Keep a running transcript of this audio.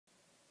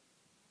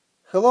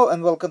Hello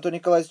and welcome to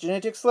Nikolay's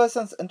genetics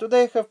lessons, and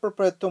today I have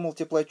prepared two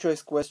multiple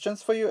choice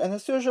questions for you, and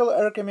as usual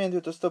I recommend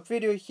you to stop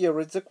video here,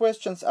 read the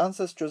questions,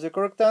 answers, choose the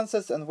correct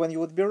answers, and when you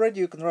would be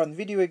ready you can run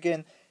video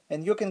again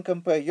and you can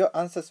compare your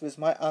answers with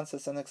my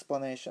answers and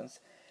explanations.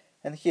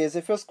 And here is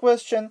the first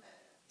question.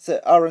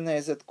 The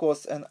RNA that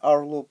cause an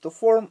R loop to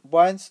form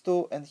binds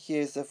to, and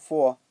here is the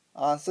four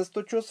answers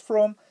to choose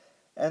from.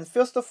 And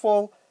first of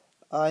all,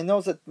 I know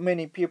that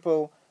many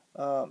people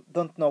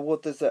don't know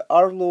what is the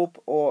R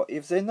loop, or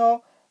if they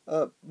know,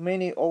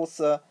 many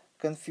also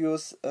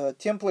confuse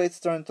template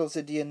strand of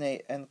the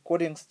DNA and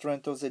coding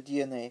strand of the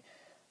DNA.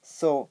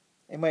 So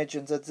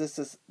imagine that this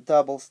is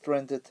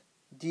double-stranded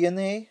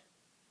DNA,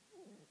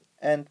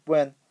 and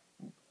when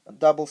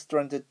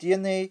double-stranded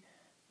DNA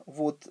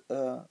would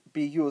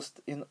be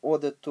used in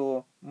order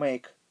to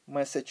make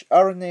message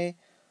RNA,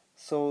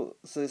 so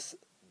these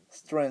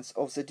strands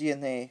of the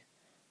DNA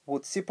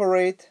would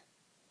separate,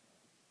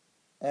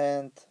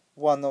 and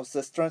one of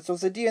the strands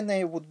of the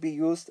DNA would be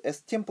used as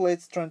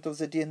template strand of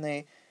the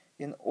DNA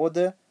in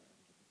order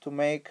to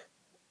make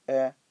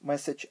a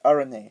message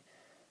RNA.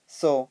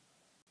 So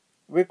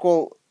we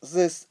call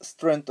this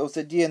strand of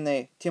the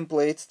DNA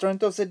template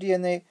strand of the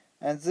DNA,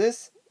 and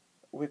this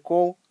we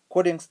call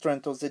coding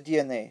strand of the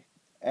DNA.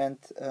 And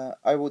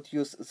I would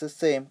use the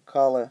same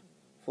color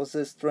for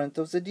this strand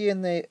of the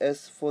DNA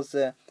as for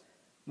the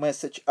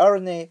message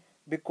RNA,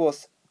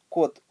 because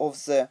code of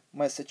the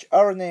message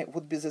RNA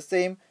would be the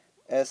same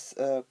as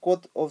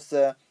code of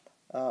the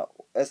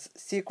as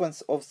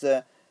sequence of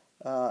the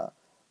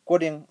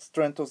coding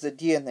strand of the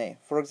DNA.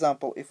 For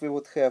example, if we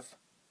would have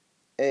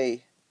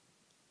A,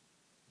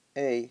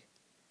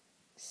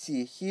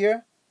 C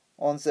here,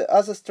 on the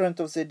other strand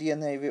of the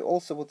DNA we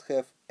also would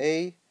have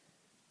A,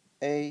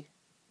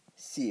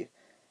 C,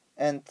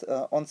 and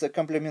on the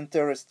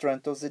complementary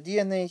strand of the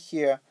DNA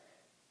here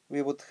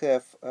we would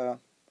have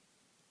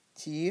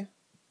T,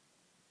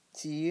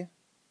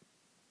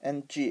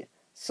 and G.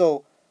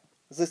 So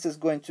this is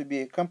going to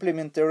be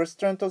complementary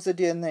strand of the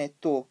DNA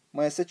to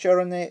message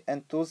RNA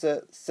and to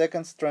the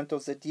second strand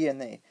of the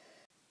DNA.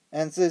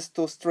 And these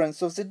two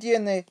strands of the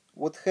DNA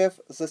would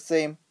have the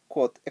same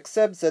code,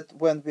 except that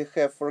when we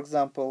have, for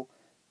example,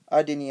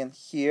 adenine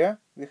here,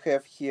 we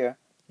have here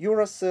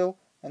uracil,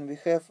 and we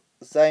have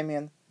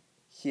thymine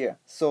here.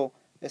 So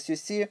as you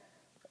see,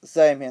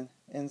 thymine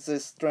in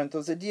this strand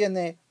of the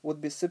DNA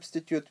would be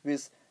substituted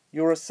with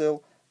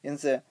uracil in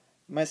the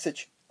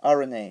message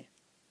RNA.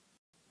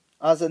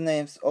 Other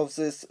names of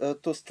these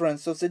two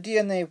strands of the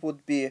DNA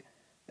would be,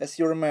 as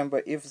you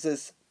remember, if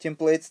this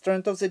template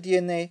strand of the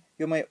DNA,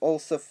 you may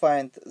also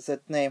find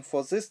that name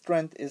for this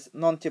strand is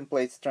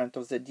non-template strand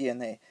of the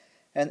DNA.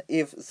 And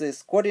if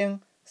this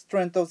coding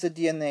strand of the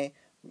DNA,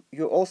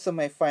 you also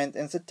may find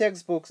in the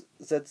textbooks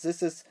that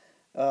this is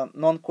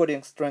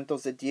non-coding strand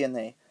of the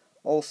DNA.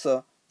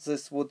 Also,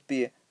 this would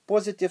be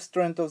positive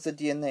strand of the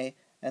DNA,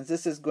 and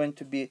this is going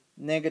to be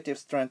negative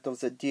strand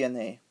of the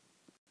DNA.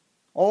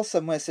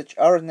 Also, message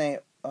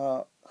RNA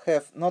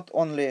have not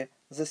only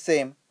the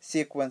same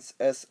sequence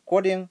as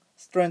coding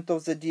strand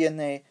of the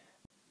DNA,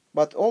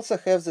 but also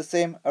have the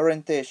same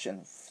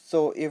orientation.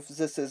 So if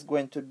this is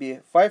going to be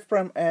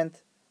 5' end,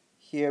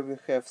 here we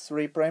have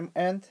 3'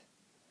 end,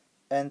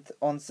 and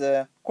on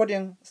the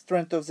coding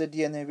strand of the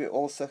DNA we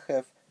also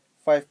have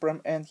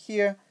 5' end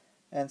here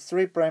and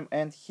 3'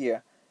 end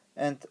here.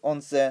 And on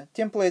the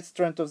template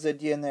strand of the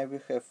DNA we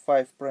have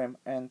 5'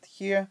 end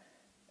here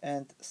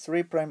and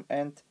 3'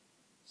 end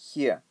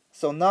here.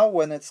 So now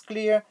when it's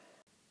clear,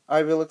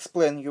 I will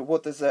explain you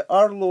what is a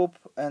R loop,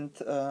 and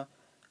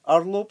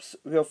R loops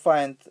were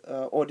found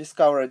or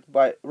discovered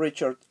by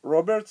Richard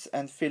Roberts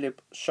and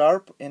Phillip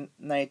Sharp in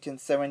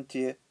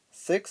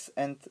 1976,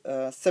 and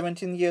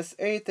 17 years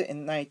later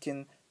in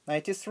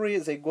 1993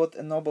 they got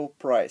a Nobel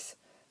Prize.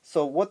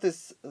 So what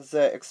is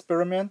the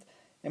experiment?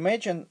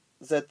 Imagine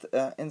that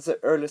in the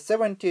early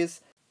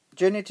 70s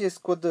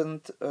geneticists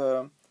couldn't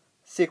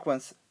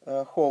sequence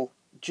whole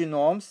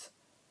genomes.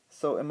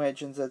 So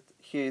imagine that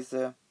here is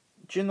a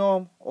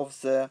genome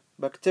of the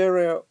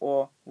bacteria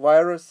or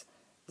virus.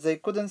 They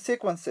couldn't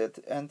sequence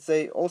it, and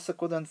they also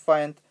couldn't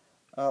find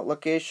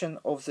location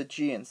of the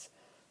genes.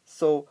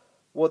 So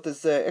what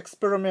is the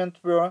experiment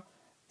were?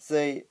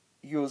 They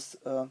use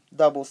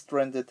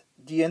double-stranded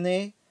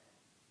DNA.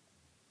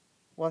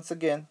 Once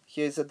again,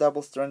 here is a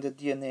double-stranded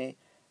DNA,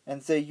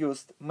 and they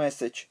used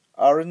message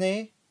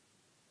RNA,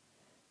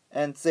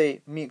 and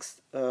they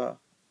mixed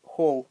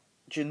whole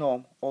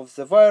genome of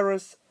the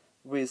virus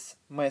with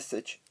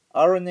message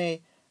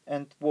RNA,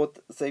 and what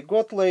they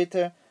got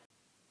later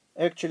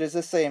actually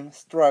the same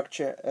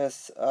structure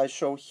as I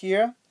show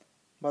here,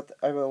 but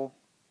I will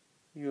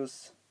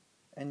use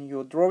a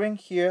new drawing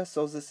here.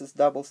 So this is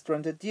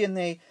double-stranded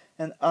DNA,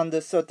 and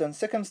under certain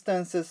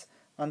circumstances,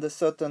 under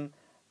certain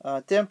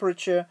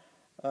temperature,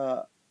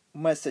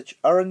 message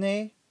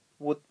RNA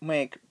would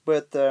make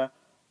better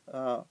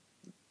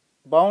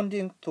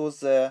bounding to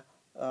the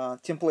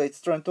template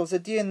strand of the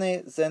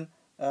DNA than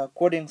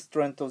coding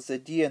strand of the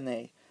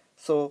DNA.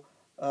 So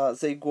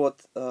they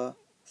got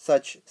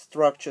such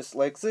structures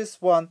like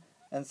this one,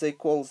 and they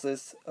call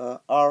this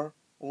R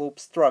loop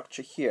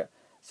structure here.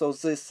 So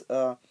this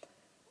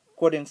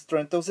coding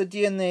strand of the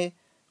DNA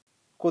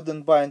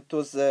couldn't bind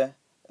to the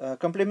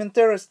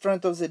complementary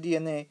strand of the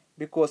DNA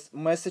because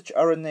message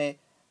RNA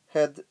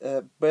had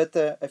a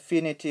better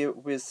affinity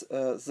with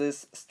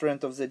this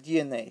strand of the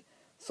DNA.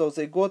 So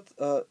they got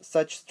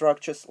such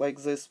structures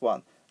like this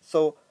one.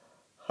 So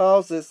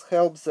how this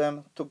helps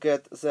them to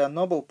get their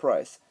Nobel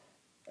Prize?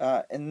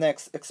 In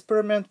next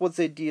experiment, what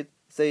they did,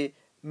 they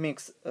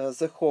mix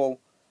the whole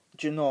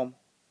genome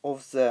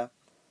of the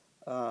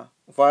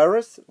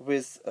virus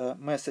with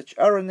message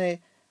RNA,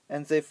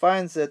 and they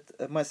find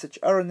that message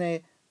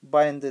RNA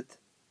binded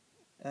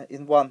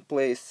in one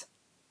place,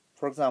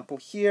 for example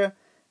here,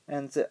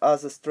 and the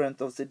other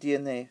strand of the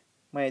DNA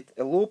made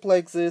a loop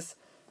like this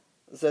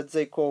that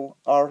they call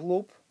R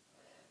loop.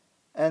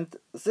 And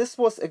this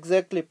was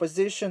exactly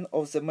position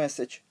of the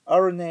message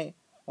RNA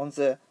on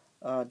the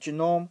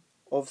genome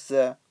of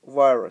the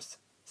virus.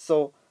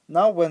 So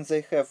now when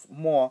they have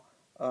more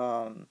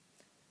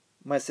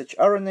message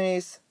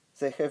RNAs,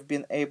 they have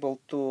been able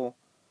to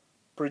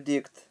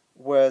predict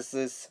where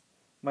this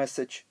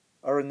message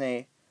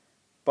RNA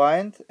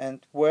bind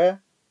and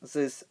where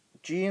these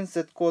genes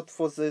that code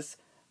for this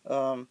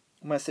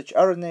message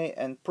RNA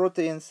and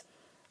proteins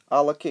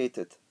are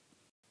located.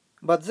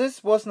 But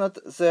this was not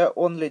their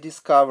only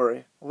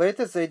discovery.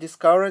 Later they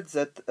discovered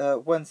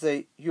that when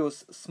they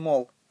use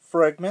small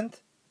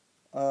fragment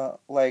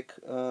like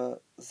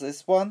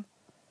this one,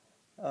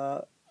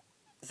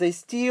 they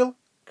still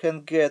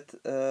can get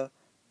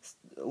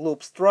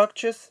loop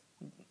structures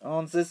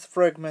on this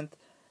fragment,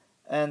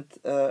 and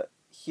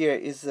here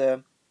is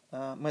a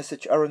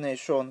message RNA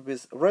shown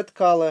with red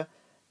color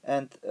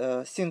and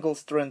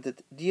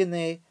single-stranded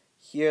DNA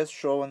here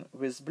shown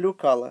with blue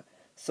color.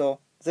 So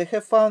they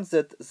have found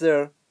that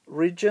there are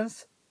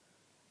regions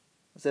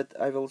that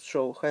I will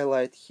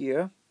highlight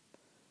here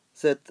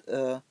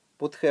that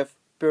would have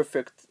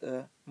perfect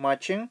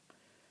matching.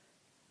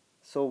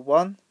 So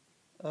one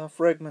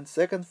fragment,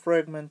 second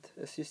fragment,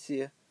 as you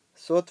see,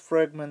 third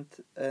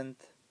fragment, and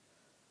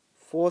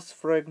fourth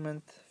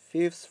fragment,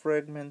 fifth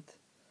fragment,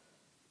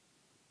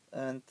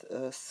 and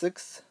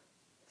sixth,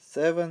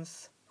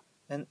 seventh,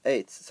 and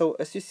eighth. So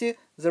as you see,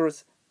 there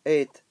is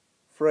 8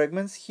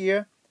 fragments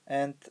here,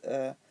 and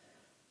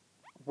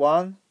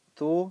 1,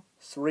 2,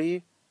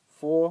 3,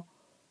 4,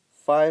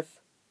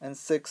 5, and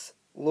 6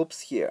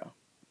 loops here.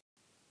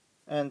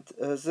 And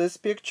this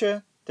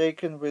picture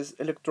taken with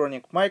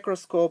electronic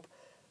microscope.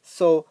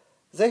 So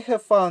they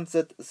have found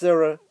that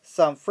there are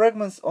some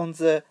fragments on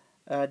the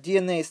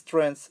DNA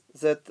strands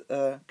that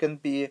can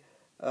be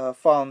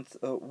found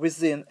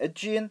within a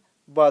gene,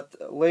 but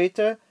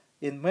later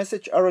in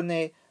message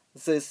RNA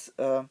these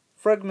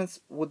fragments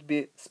would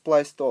be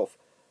spliced off.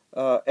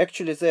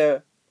 Actually they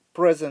are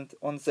present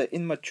on the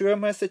immature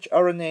message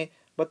RNA,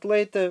 but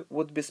later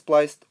would be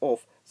spliced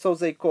off. So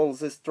they call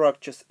these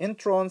structures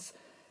introns,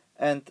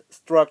 and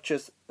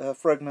structures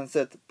fragments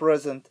that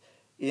present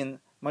in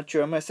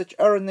mature message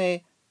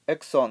RNA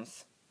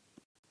exons.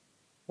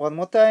 One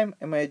more time,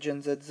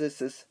 imagine that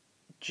this is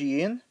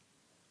gene.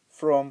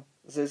 From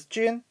this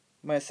gene,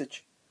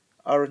 message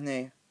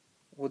RNA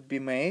would be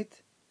made,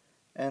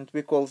 and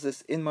we call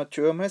this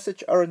immature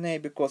message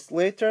RNA because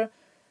later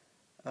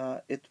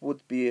it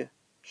would be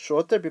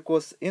shorter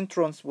because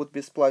introns would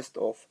be spliced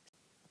off.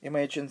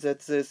 Imagine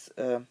that this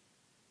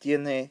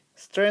DNA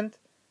strand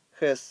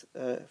has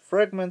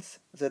fragments,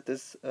 that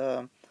is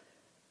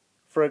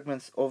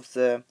fragments of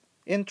the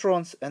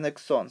introns and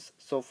exons.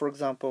 So for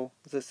example,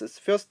 this is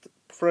first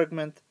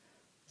fragment,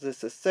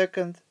 this is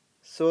second,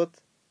 third,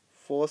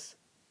 fourth,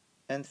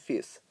 and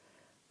fifth.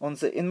 On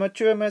the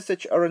immature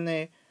message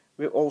RNA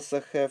we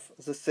also have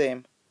the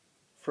same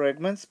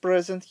fragments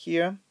present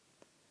here,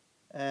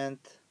 and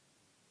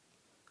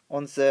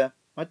on the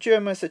mature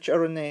message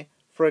RNA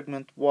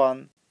fragment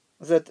 1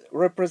 that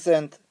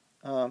represent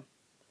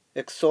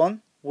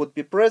exon would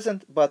be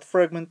present, but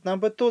fragment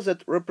number 2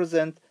 that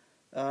represent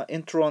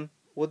intron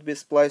would be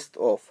spliced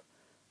off.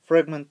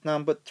 Fragment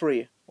number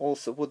 3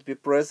 also would be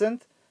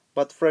present,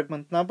 but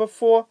fragment number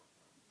 4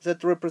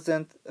 that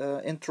represent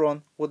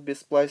intron would be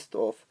spliced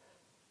off.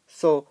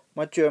 So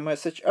mature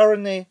message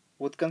RNA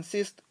would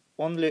consist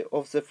only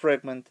of the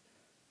fragment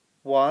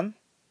 1,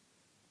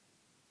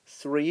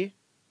 3,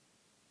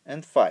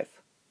 and 5.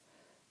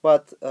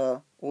 But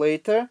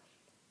later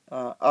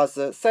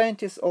other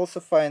scientists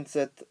also find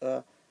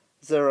that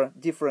there are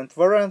different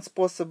variants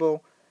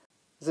possible.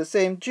 The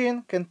same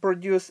gene can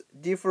produce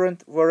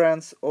different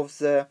variants of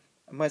the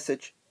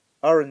message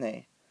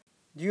RNA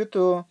due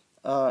to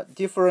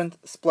different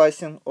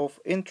splicing of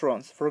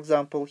introns. For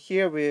example,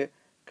 here we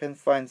can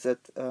find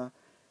that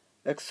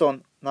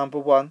exon number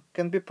 1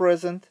 can be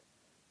present,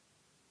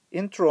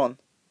 intron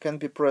can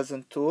be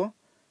present too,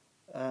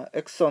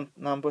 exon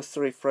number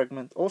 3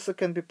 fragment also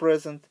can be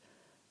present,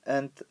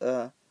 and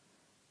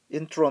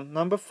intron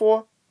number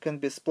 4 can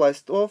be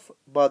spliced off,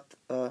 but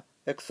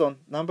exon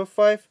number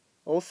 5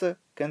 also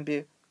can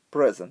be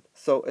present.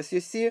 So as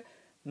you see,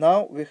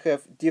 now we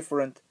have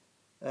different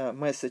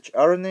message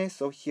RNA.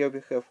 So here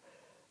we have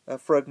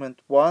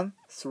fragment 1,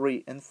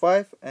 3, and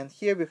 5, and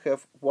here we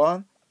have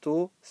 1,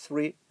 2,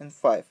 3, and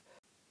 5.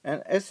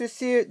 And as you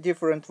see,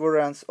 different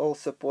variants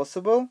also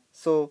possible.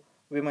 So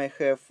we may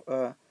have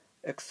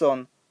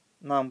exon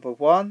number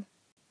 1,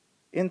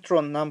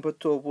 intron number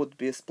 2 would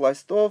be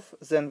spliced off,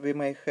 then we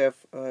may have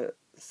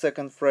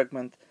second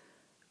fragment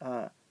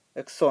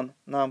exon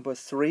number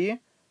 3,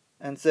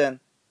 and then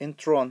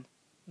intron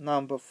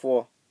number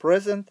 4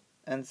 present,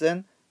 and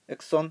then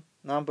exon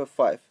number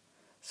 5.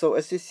 So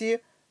as you see,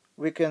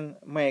 we can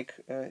make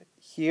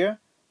here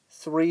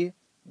 3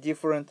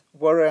 different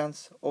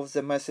variants of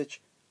the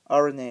message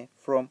RNA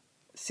from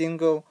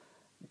single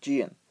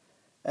gene.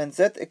 And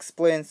that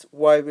explains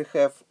why we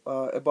have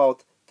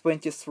about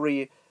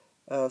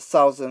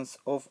 23,000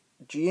 of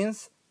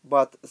genes,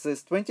 but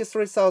this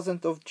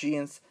 23,000 of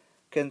genes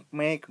can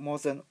make more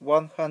than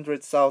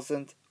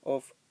 100,000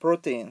 of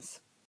proteins.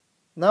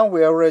 Now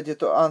we are ready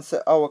to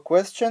answer our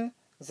question.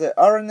 The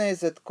RNA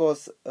that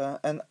cause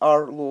an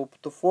R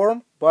loop to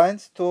form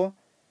binds to,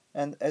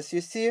 and as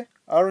you see,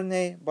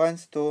 RNA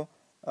binds to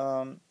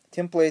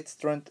template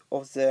strand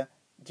of the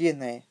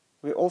DNA.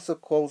 We also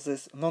call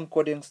this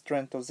non-coding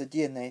strand of the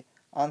DNA.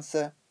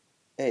 Answer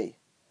A.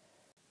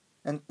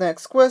 And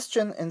next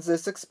question, in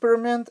this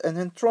experiment, an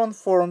intron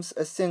forms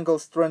a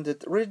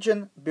single-stranded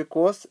region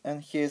because,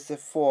 and here's the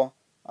 4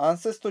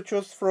 answers to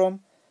choose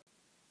from.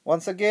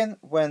 Once again,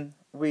 when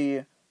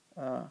we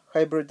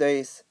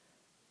hybridize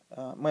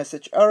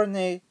message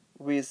RNA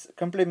with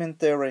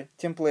complementary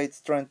template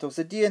strand of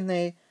the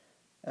DNA,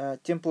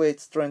 template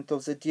strand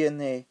of the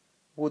DNA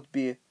would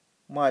be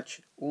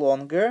much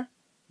longer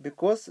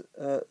because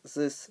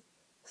this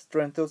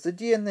strand of the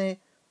DNA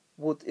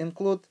would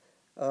include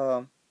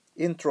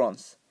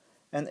introns,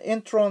 and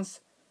introns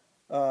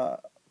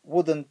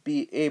wouldn't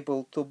be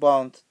able to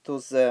bind to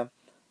the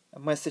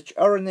message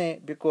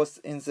RNA because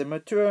in the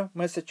mature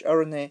message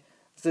RNA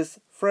these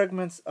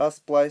fragments are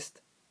spliced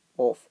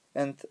off,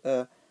 and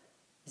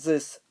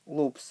these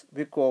loops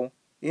we call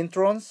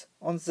introns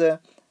on the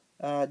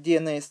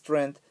DNA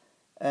strand,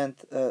 and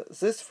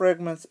these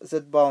fragments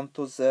that bound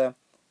to the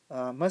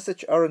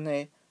message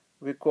RNA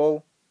we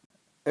call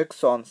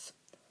exons.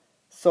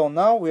 So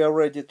now we are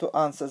ready to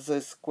answer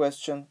this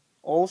question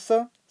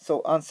also.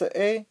 So answer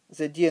A,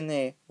 the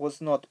DNA was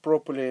not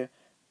properly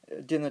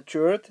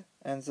denatured,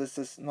 and this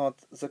is not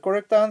the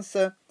correct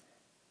answer.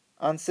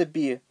 Answer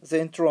B, the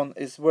intron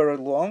is very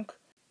long.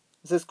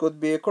 This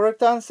could be a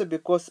correct answer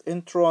because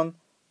intron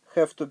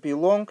have to be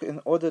long in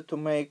order to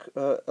make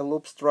a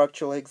loop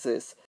structure like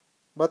this.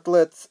 But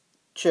let's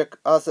check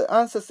other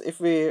answers if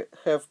we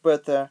have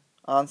better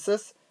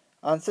answers.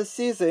 Answer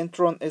C, the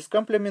intron is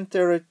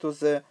complementary to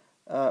the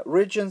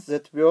regions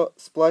that were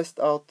spliced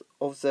out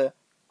of the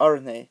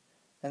RNA.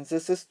 And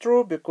this is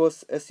true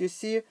because, as you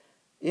see,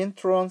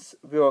 introns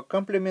were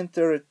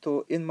complementary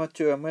to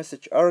immature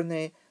message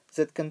RNA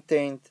that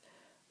contained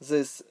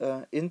these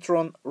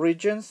intron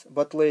regions,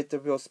 but later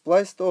were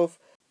spliced off.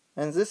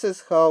 And this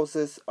is how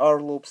these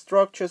R-loop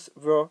structures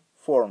were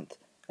formed.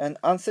 And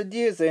answer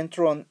D, the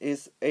intron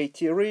is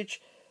AT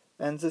rich,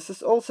 and this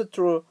is also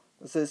true.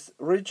 These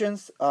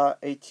regions are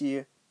AT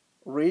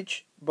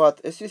rich,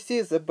 but as you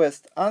see, the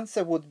best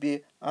answer would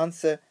be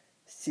answer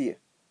C.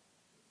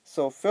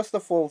 So first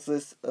of all,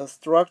 these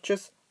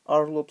structures,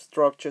 R-loop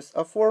structures,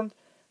 are formed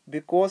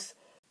because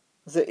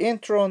the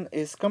intron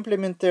is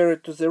complementary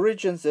to the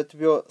regions that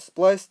were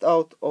spliced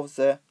out of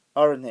the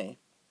RNA.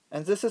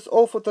 And this is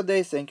all for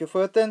today. Thank you for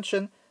your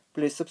attention.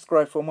 Please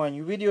subscribe for more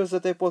new videos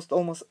that I post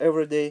almost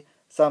every day.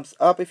 Thumbs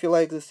up if you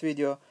like this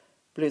video.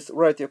 Please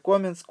write your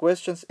comments,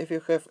 questions if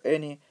you have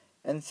any.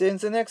 And see you in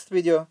the next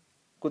video.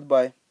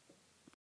 Goodbye.